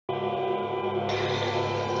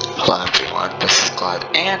on, this is Glad,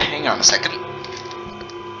 and hang on a second.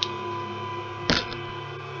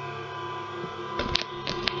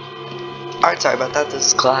 Alright, sorry about that, this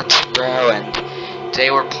is Glad Bro, and today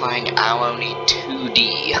we're playing Aoni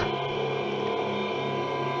 2D.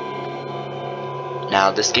 Now,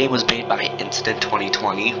 this game was made by Incident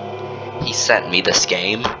 2020. He sent me this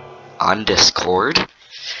game on Discord.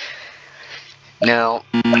 Now,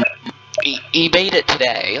 he made it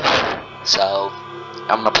today, so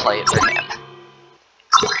I'm gonna play it for him.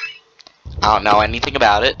 I don't know anything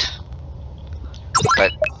about it,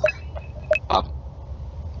 but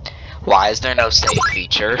why is there no save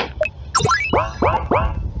feature?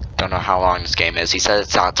 Don't know how long this game is. He said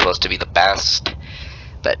it's not supposed to be the best,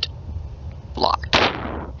 but locked.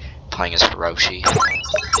 Playing as Hiroshi.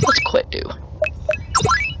 Let's quit, dude.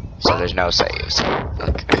 So there's no saves.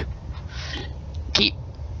 Okay. Keep.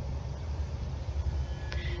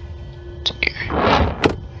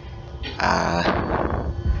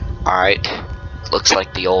 Alright. Looks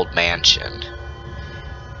like the old mansion.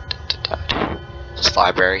 This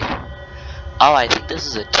library. Oh, I think this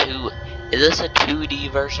is is this a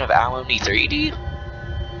 2D version of Aoni 3D?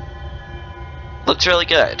 Looks really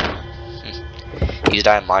good. Use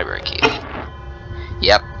Diamond Library Key.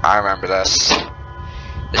 Yep, I remember this.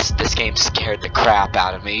 This game scared the crap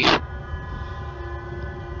out of me.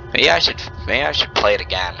 Maybe I should play it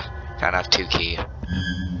again. Found out 2 key.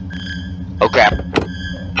 Oh crap.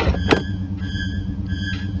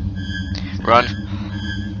 Run.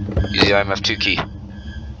 Use the IMF 2 key.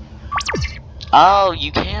 Oh,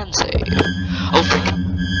 you can save. Oh frick.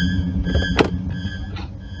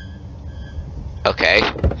 Okay.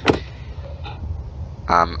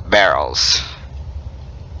 Barrels.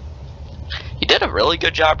 You did a really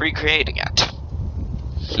good job recreating it.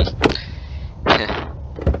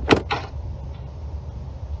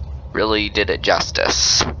 Really did it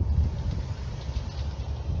justice.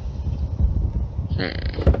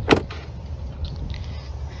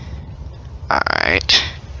 Alright.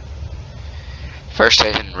 First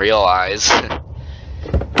I didn't realize.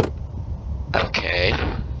 Okay.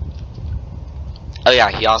 Oh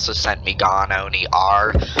yeah, he also sent me Gone Oni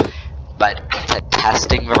R, but it's a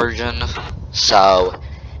testing version, so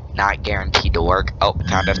not guaranteed to work. Oh,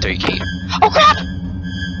 found F3 key. Oh crap!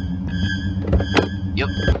 Yep.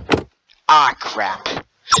 Ah crap.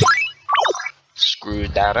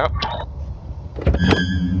 Screwed that up.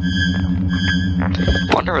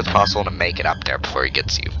 Wonder if it's possible to make it up there before he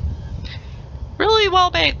gets you. Really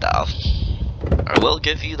well made though. I will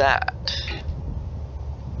give you that.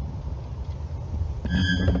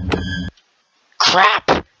 Crap!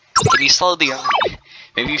 Can you slow the Oni?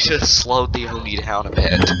 Maybe you should have slowed the Oni down a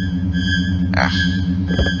bit. Ah.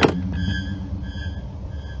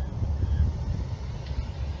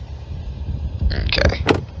 Okay.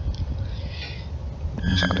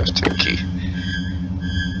 Found a 2 key.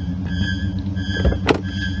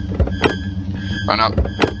 Run up.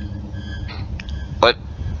 What?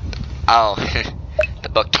 Oh, the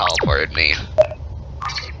book teleported me.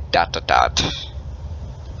 Dot dot dot.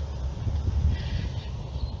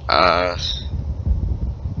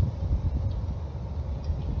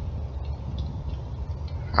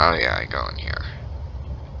 Oh yeah, I go in here.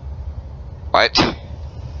 What?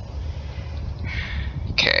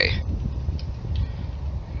 Okay.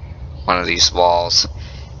 One of these walls.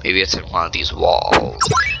 Maybe it's in one of these walls.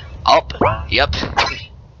 Oh, yep.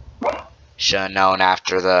 Should've known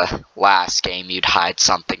after the last game you'd hide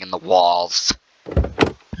something in the walls.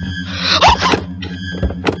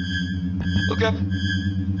 Okay.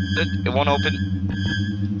 It won't open.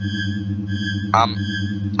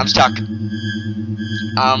 I'm stuck.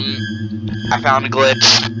 I found a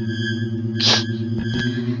glitch.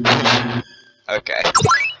 Okay.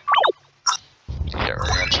 Here, we're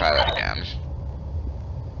gonna try that again.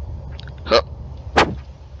 Huh.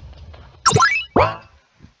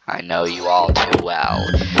 I know you all too well.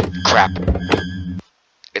 Crap.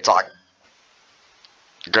 It's on.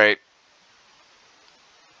 Great.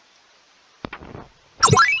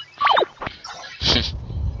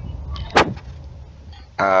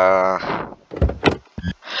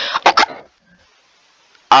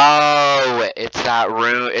 Oh, it's that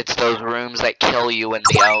room. It's those rooms that kill you in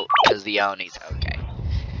the because the Onis. Okay.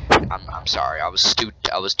 I'm sorry. I was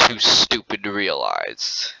too stupid to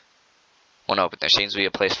realize. Won't open. There seems to be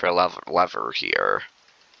a place for a lever here.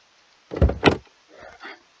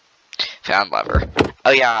 Found lever.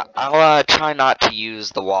 Oh yeah, I'll try not to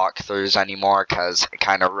use the walkthroughs anymore because it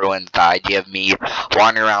kind of ruins the idea of me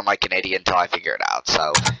wandering around like an idiot until I figure it out.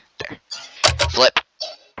 So there. Flip.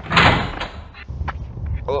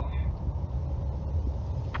 Oh.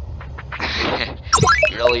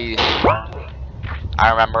 really. I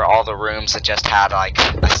remember all the rooms that just had like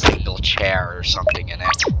a single chair or something in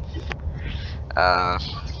it.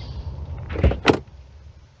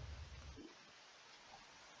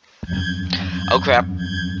 Oh crap.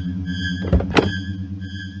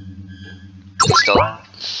 Still.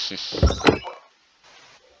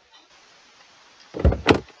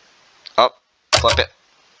 Oh, flip it.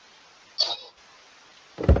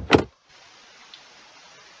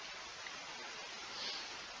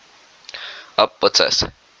 Oh, what's this?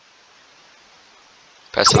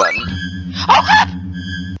 Press the button. Oh crap!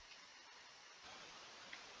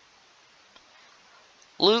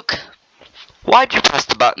 Luke, why'd you press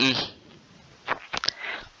the button?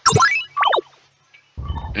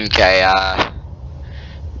 Okay,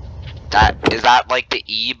 is that like the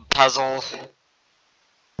Eve puzzle?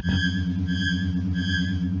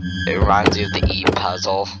 It reminds me of the Eve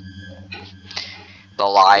puzzle. The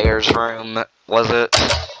liar's room, was it?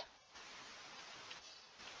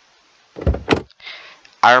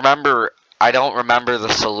 I don't remember the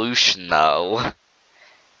solution though.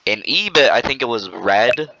 In Eve, I think it was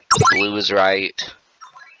red, blue is right.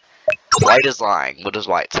 White is lying. What does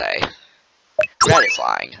white say? Red is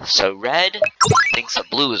lying. So red thinks that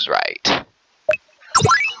blue is right.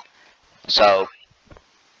 So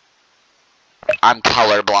I'm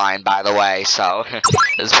colorblind, by the way, so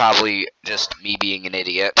it's probably just me being an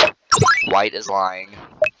idiot. White is lying.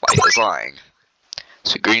 White is lying.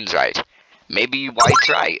 So green's right. Maybe white's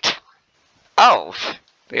right. Oh,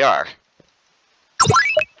 they are.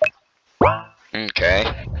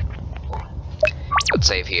 Okay. Let's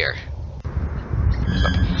save here.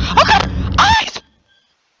 Oh god! Eyes!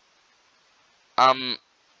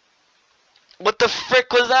 What the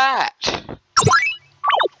frick was that?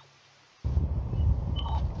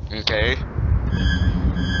 Okay.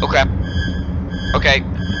 Oh crap. Okay.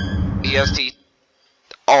 EST.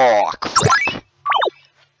 Oh crap.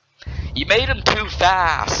 You made him too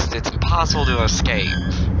fast. It's impossible to escape.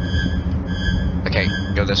 Okay,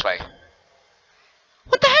 go this way.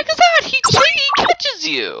 What the heck is that? He catches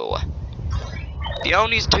you. The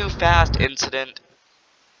Oni's too fast incident.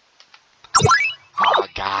 Oh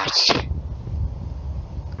gosh.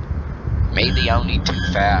 Made the Oni too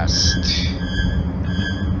fast.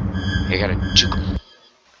 You gotta juke him.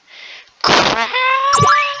 Crap!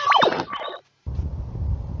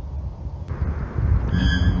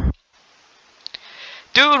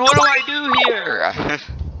 Dude, what do I do here?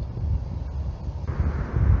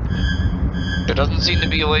 There doesn't seem to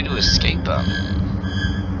be a way to escape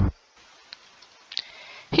him.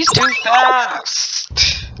 He's too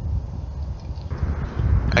fast!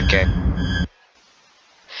 Okay.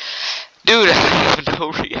 Dude, I have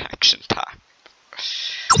no reaction time.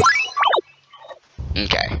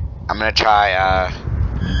 Okay. I'm gonna try,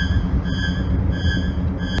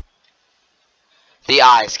 the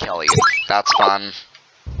eyes kill you. That's fun.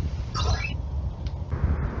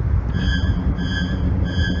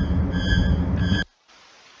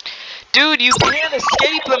 Dude, you can't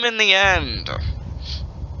escape him in the end.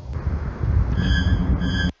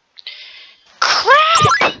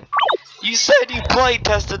 Crap! You said you play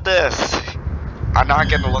tested this. I'm not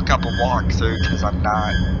gonna look up a walkthrough because I'm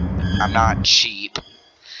not cheap.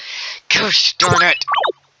 Gosh darn it.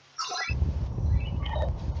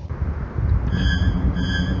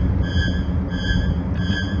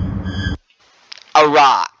 A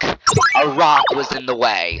rock. A rock was in the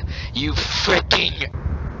way. You freaking...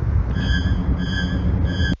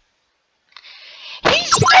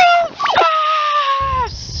 He's too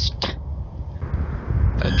fast!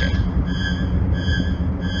 Okay.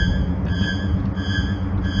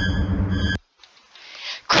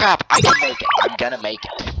 Crap, I can make it. I'm gonna make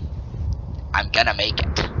it. I'm gonna make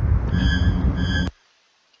it.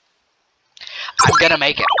 I'm gonna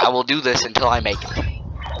make it. I will do this until I make it.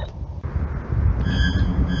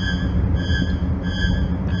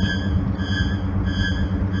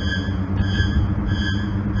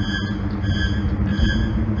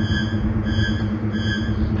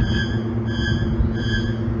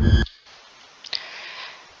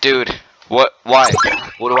 Dude, what do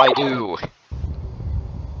I do?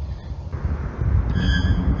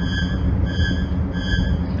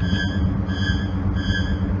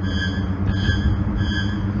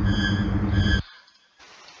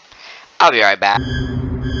 I'll be right back.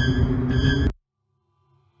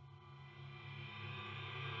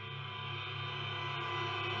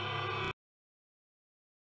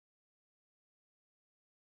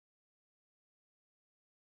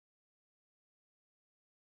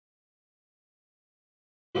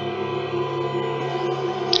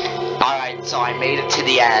 Alright, so I made it to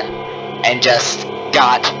the end and just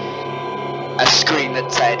got a screen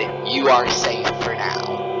that said, "You are safe for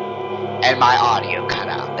now." And my audio cut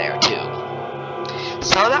out there too.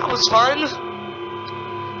 So that was fun.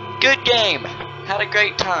 Good game. Had a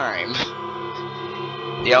great time.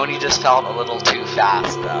 The Oni just felt a little too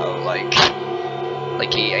fast though. Like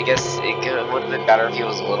I guess it would have been better if he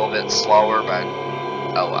was a little bit slower, but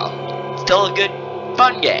oh well. Still a good,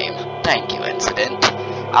 fun game. Thank you, Incident.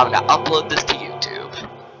 I'm gonna upload this to YouTube.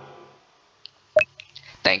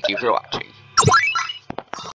 Thank you for watching.